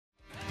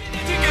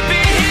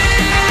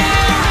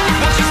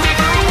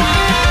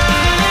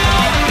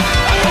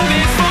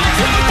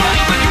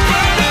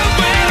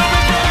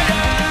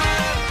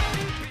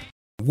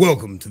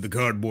Welcome to the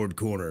Cardboard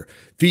Corner,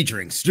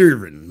 featuring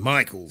Steven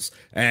Michaels,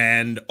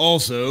 and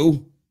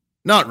also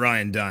not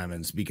Ryan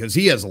Diamonds, because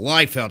he has a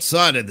life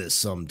outside of this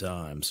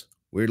sometimes.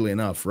 Weirdly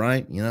enough,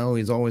 right? You know,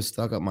 he's always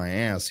stuck up my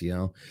ass, you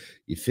know.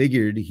 You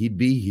figured he'd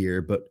be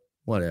here, but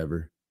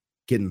whatever.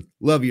 Kidding.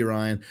 Love you,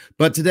 Ryan.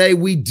 But today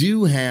we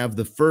do have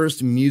the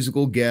first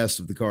musical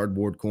guest of the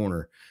Cardboard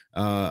Corner.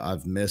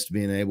 I've missed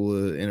being able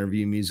to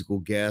interview musical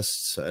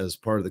guests as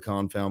part of the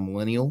Confound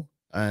Millennial,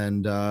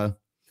 and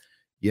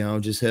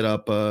just hit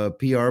up a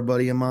PR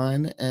buddy of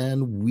mine,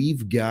 and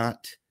we've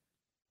got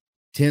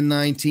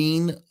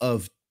 1019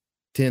 of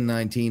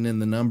 1019 in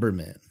the Number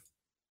Men.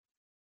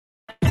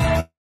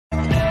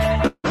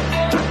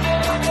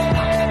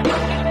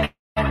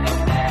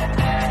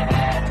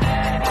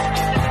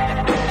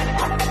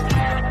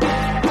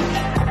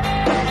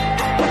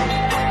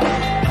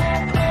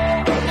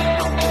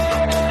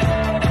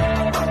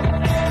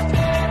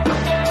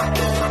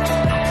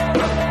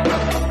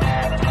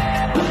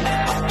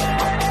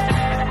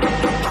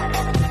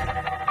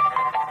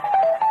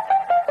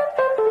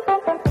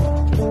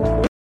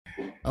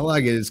 I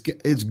like it.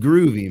 It's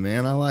groovy,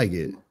 man. I like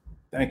it.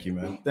 Thank you,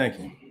 man. Thank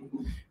you.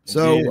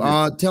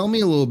 So, tell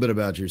me a little bit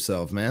about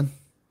yourself, man.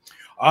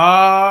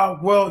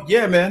 Well,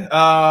 yeah, man.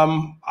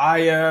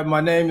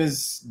 My name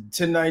is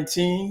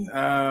 1019.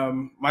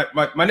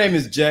 My name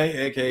is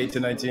Jay, aka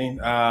 1019.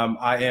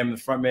 I am the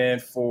front man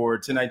for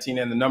 1019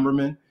 and the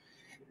Numbermen.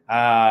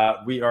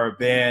 We are a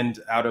band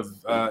out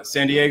of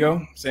San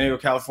Diego,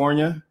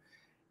 California.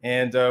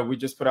 And we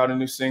just put out a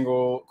new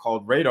single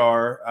called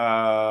Radar,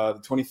 the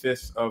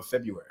 25th of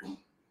February.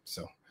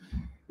 So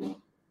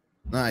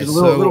nice. A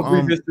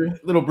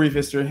little brief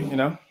history, you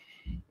know?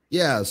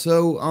 Yeah.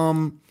 So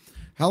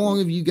how long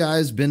have you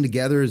guys been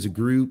together as a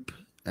group?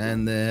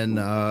 And then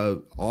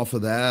off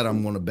of that,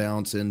 I'm going to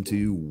bounce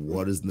into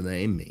what does the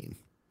name mean?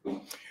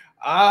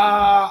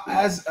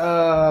 As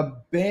a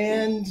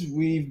band,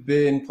 we've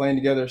been playing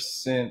together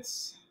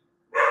since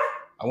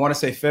I want to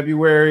say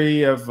February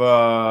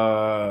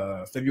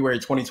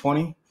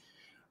 2020.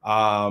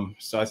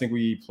 So I think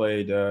we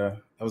played,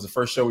 that was the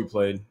first show we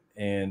played.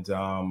 And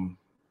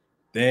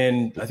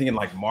then I think in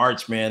like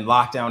March, man,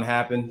 lockdown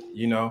happened,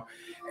 you know,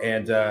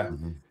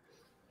 and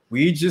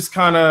we just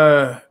kind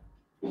of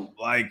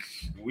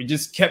we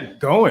just kept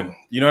going.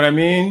 You know what I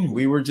mean?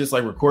 We were just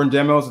like recording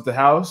demos at the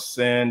house,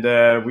 and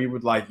we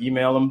would like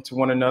email them to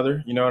one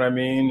another. You know what I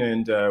mean?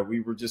 And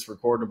we were just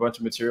recording a bunch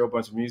of material, a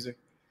bunch of music.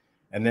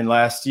 And then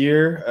last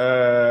year,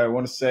 I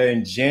want to say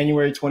in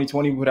January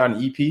 2020, we put out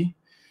an EP.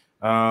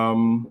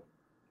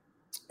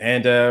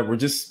 And we're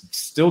just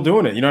still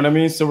doing it. You know what I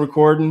mean? Still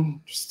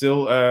recording,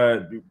 still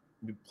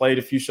we played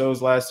a few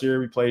shows last year.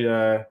 We played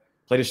a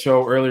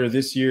show earlier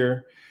this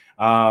year.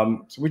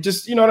 So we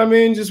just, you know what I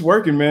mean? Just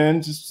working,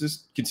 man.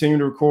 Just continue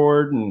to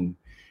record and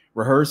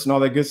rehearse and all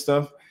that good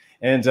stuff.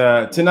 And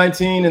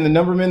 1019 and the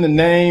Numbermen, the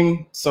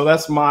name. So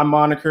that's my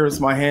moniker. It's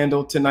my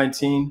handle,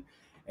 1019.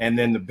 And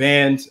then the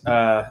band,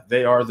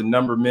 they are the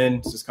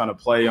Numbermen, just kind of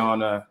play on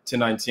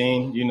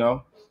 1019, you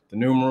know, the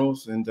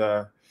numerals. And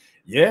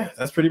yeah,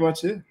 that's pretty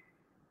much it.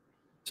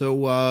 So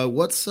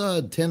what's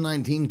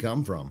 1019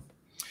 come from?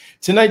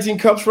 1019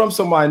 comes from,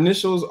 so my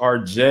initials are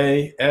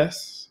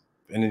JS.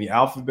 And in the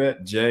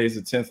alphabet, J is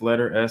the 10th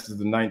letter, S is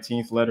the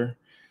 19th letter.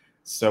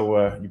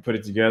 So you put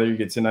it together, you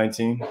get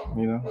 1019,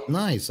 you know.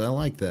 Nice. I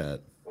like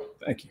that.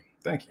 Thank you.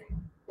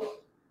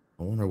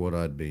 I wonder what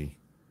I'd be.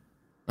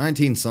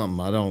 19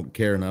 something. I don't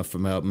care enough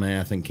about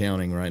math and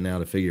counting right now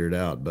to figure it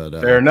out, but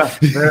fair enough.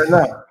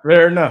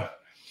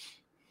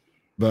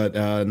 But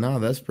no,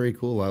 that's pretty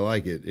cool. I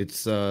like it.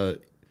 It's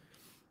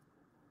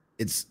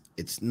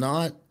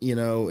not, you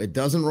know, it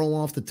doesn't roll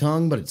off the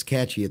tongue, but it's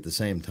catchy at the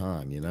same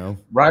time, you know.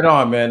 Right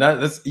on, man.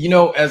 That's, you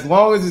know, as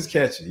long as it's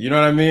catchy, you know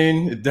what I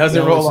mean? It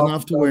doesn't roll off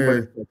enough to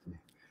where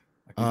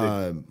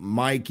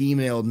Mike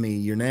emailed me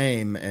your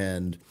name,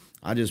 and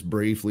I just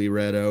briefly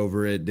read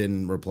over it,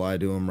 didn't reply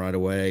to him right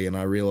away, and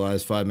I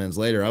realized 5 minutes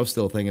later I was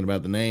still thinking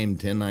about the name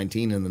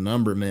 1019 and the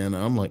Numbermen. And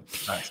I'm like,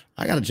 nice.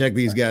 I got to check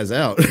these guys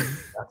out.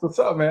 That's what's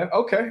up, man.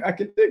 Okay, I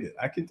can dig it.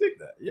 I can dig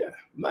that. Yeah,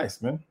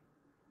 nice, man.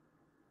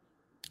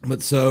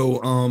 But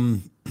so,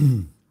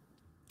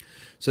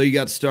 so you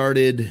got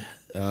started.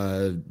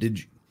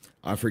 Did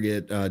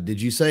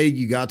you say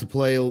you got to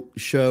play a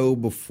show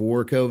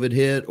before COVID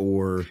hit,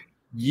 or?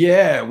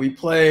 Yeah, we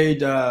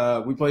played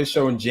a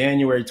show in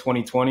January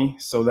 2020.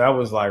 So that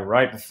was like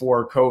right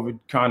before COVID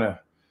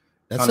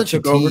That's such a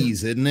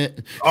tease, isn't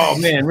it? Oh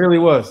man, it really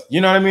was.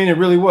 You know what I mean? It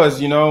really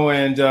was, you know,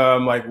 and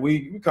like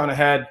we kind of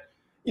had,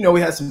 you know,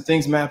 we had some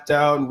things mapped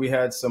out, and we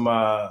had some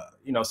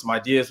some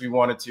ideas we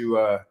wanted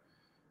to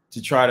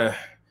try to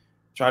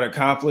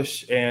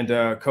accomplish, and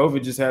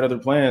COVID just had other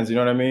plans, you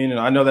know what I mean? And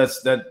I know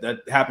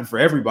that happened for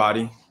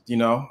everybody, you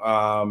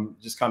know,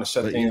 just kind of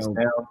shut things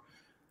down.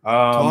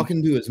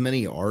 Talking to as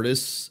many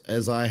artists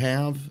as I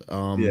have,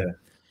 you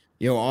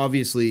know,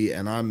 obviously,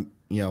 and I'm,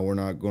 you know, we're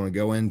not going to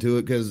go into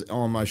it because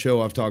on my show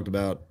I've talked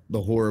about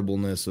the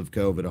horribleness of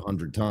COVID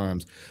 100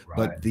 times,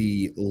 but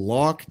the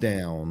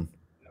lockdown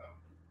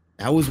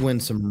that was when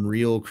some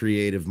real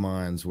creative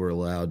minds were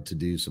allowed to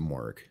do some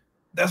work.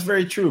 That's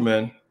very true,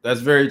 man.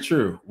 That's very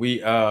true. This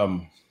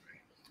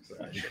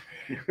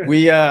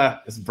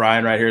is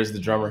Brian right here is the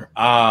drummer.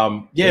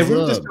 Yeah, we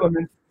were just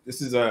doing,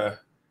 this is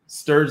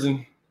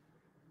Sturgeon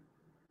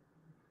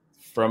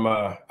from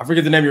I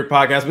forget the name of your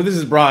podcast, but this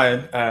is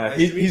Brian.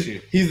 He's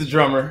the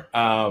drummer.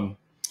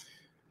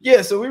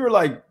 Yeah, so we were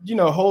like,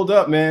 hold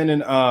up, man,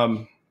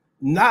 and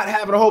not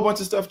having a whole bunch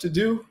of stuff to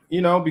do,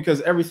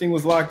 because everything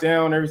was locked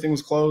down, everything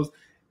was closed.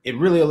 It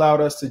really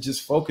allowed us to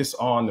just focus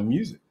on the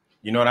music.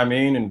 You know what I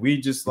mean? And we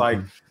just like,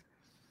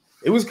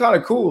 it was kind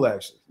of cool,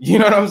 actually. You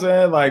know what I'm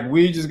saying? Like,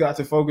 we just got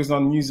to focus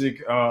on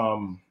music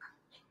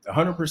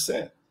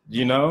 100%,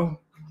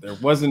 There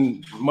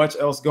wasn't much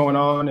else going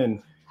on.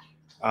 And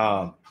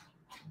to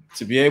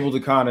be able to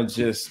kind of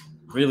just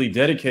really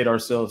dedicate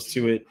ourselves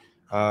to it,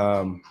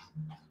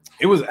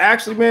 it was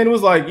actually, man, it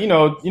was like,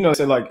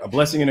 say like a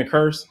blessing and a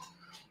curse.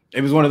 It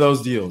was one of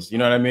those deals. You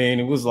know what I mean?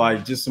 It was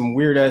like just some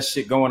weird ass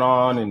shit going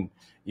on, and,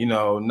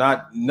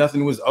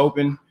 nothing was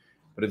open.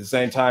 But at the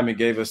same time, it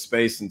gave us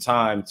space and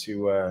time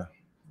to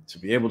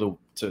be able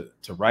to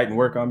write and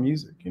work on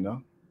music,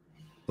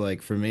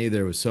 Like for me,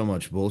 there was so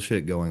much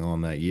bullshit going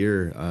on that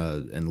year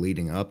and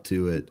leading up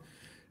to it.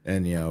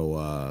 And,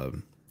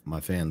 my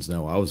fans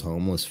know I was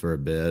homeless for a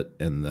bit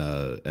and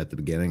at the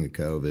beginning of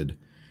COVID.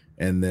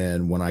 And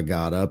then when I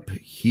got up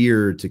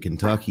here to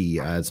Kentucky,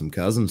 I had some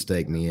cousins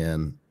take me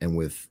in, and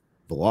with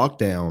the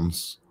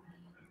lockdowns,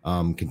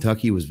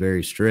 Kentucky was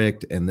very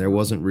strict, and there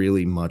wasn't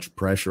really much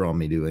pressure on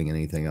me doing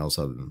anything else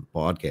other than the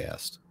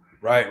podcast.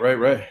 Right.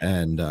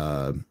 And,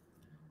 I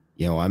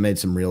made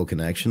some real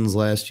connections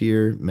last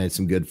year, made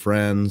some good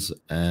friends,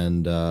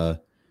 and,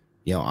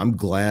 I'm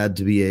glad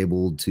to be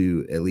able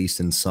to, at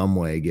least in some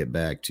way, get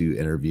back to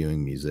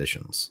interviewing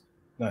musicians.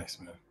 Nice,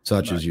 man.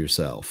 Such as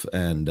yourself.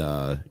 And,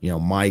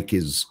 Mike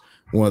is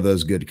one of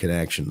those good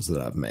connections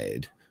that I've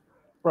made.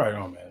 Right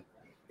on, man.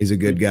 He's a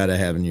good guy to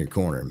have in your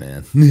corner,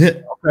 man.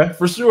 Okay,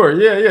 for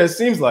sure. Yeah. It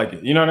seems like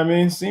it. You know what I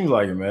mean? Seems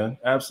like it, man.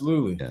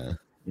 Absolutely. Yeah.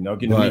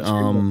 Getting to meet you.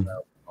 I'm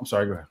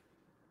sorry, go ahead.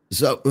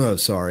 So,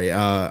 sorry.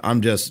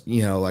 I'm just,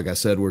 like I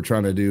said, we're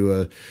trying to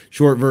do a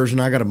short version.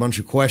 I got a bunch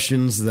of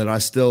questions that I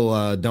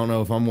still don't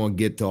know if I'm going to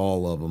get to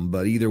all of them.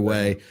 But either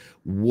way,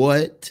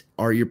 what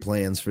are your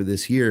plans for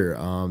this year?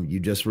 You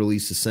just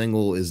released a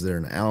single. Is there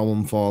an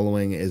album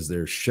following? Is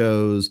there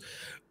shows?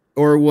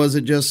 Or was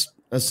it just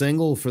a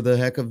single for the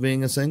heck of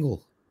being a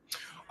single?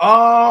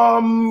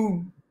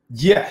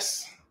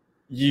 Yes.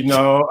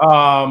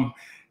 Yeah,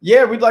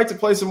 we'd like to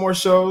play some more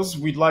shows.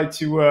 We'd like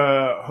to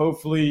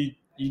hopefully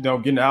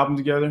get an album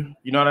together.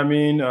 You know what I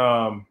mean?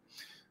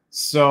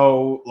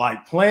 So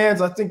like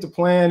plans, I think the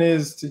plan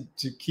is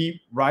to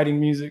keep writing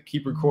music,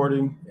 keep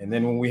recording. And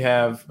then when we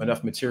have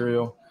enough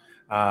material,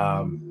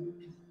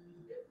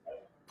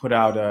 put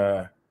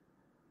out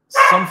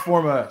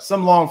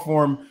some long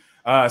form,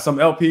 some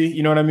LP,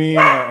 you know what I mean?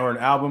 Or an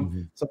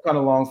album, some kind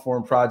of long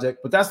form project,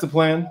 but that's the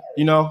plan,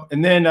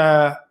 and then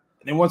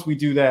once we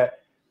do that,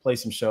 play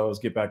some shows,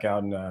 get back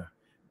out and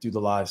do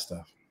the live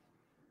stuff.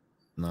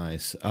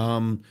 Nice.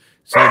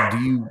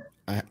 So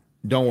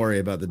don't worry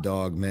about the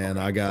dog, man.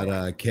 I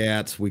got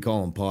cats. We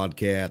call them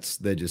podcats.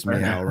 They just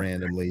meow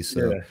randomly.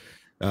 So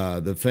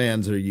the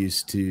fans are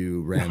used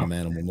to random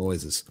animal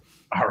noises.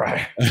 All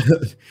right.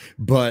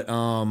 But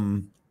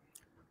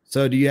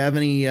so do you have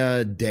any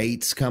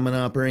dates coming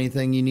up or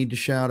anything you need to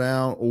shout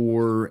out,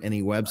 or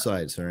any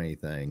websites or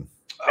anything?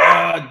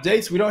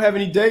 Dates, we don't have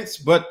any dates,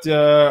 but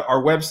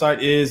our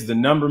website is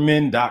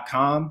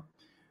thenumbermen.com.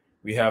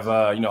 We have,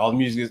 all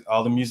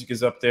the music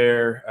is up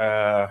there,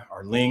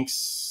 our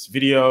links,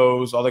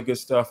 videos, all that good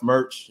stuff,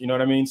 merch, you know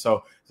what I mean?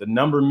 So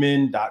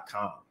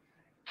thenumbermen.com.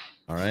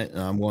 All right.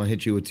 I'm going to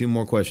hit you with two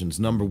more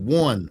questions. Number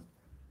one,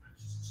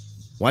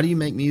 why do you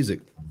make music?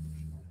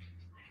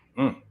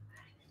 Damn,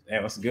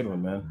 that's a good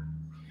one, man.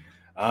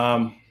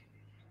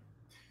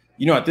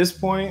 At this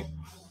point,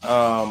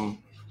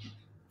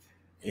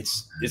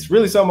 it's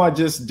really something I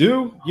just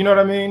do. You know what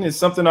I mean? It's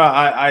something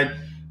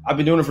I've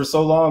been doing it for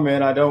so long,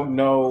 man. I don't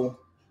know.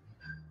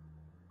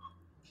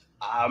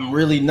 I'm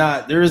really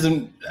not.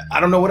 I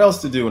don't know what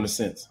else to do in a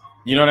sense.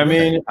 You know what I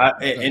mean?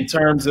 In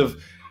terms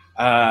of,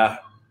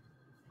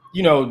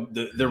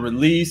 the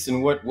release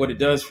and what it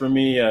does for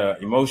me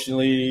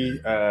emotionally,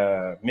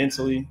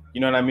 mentally.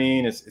 You know what I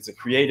mean? It's a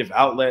creative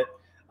outlet.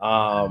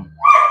 And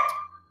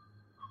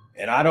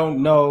I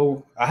don't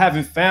know. I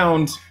haven't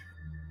found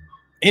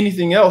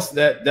anything else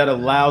that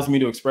allows me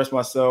to express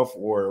myself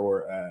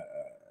or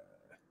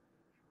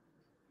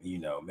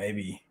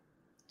maybe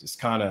just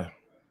kind of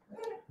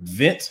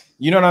vent,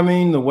 you know what I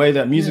mean? The way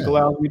that music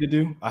allows me to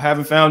do. I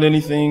haven't found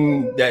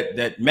anything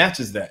that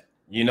matches that,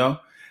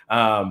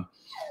 so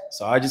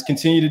I just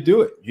continue to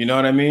do it. You know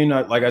what I mean?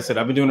 Like I said,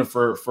 I've been doing it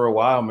for a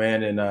while,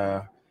 man. And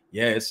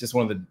it's just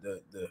one of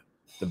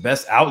the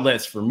best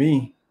outlets for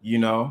me,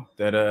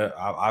 that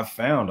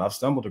I've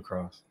stumbled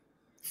across,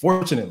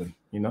 fortunately,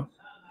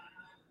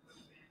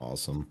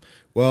 Awesome.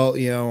 Well,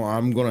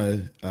 I'm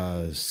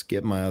gonna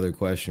skip my other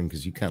question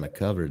because you kind of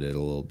covered it a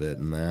little bit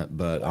in that.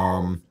 But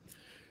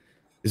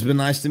it's been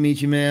nice to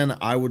meet you, man.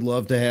 I would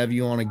love to have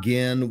you on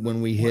again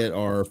when we hit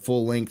our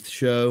full length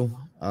show,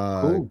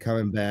 Cool.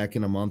 coming back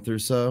in a month or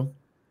so.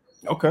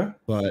 Okay.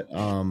 But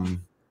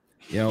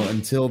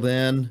until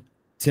then,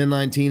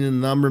 1019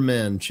 and the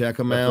Numbermen, check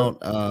them out.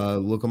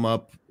 Look them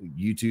up.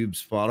 YouTube,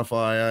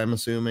 Spotify. I'm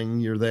assuming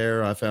you're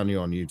there. I found you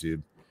on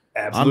YouTube.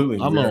 Absolutely.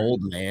 I'm an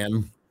old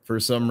man. For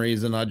some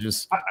reason, I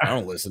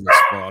don't listen to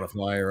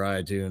Spotify or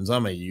iTunes.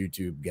 I'm a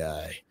YouTube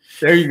guy.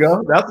 There you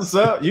go. That's what's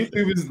up.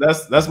 YouTube is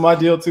that's my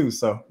deal too.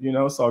 So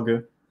it's all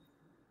good.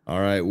 All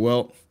right.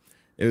 Well,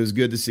 it was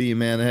good to see you,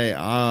 man. Hey,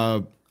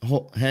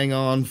 hang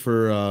on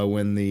for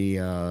when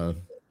the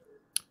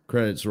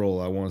credits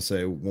roll. I want to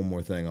say one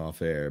more thing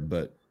off air,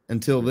 but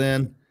until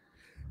then,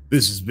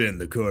 this has been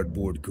the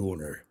Cardboard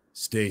Corner.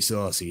 Stay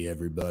saucy,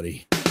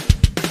 everybody.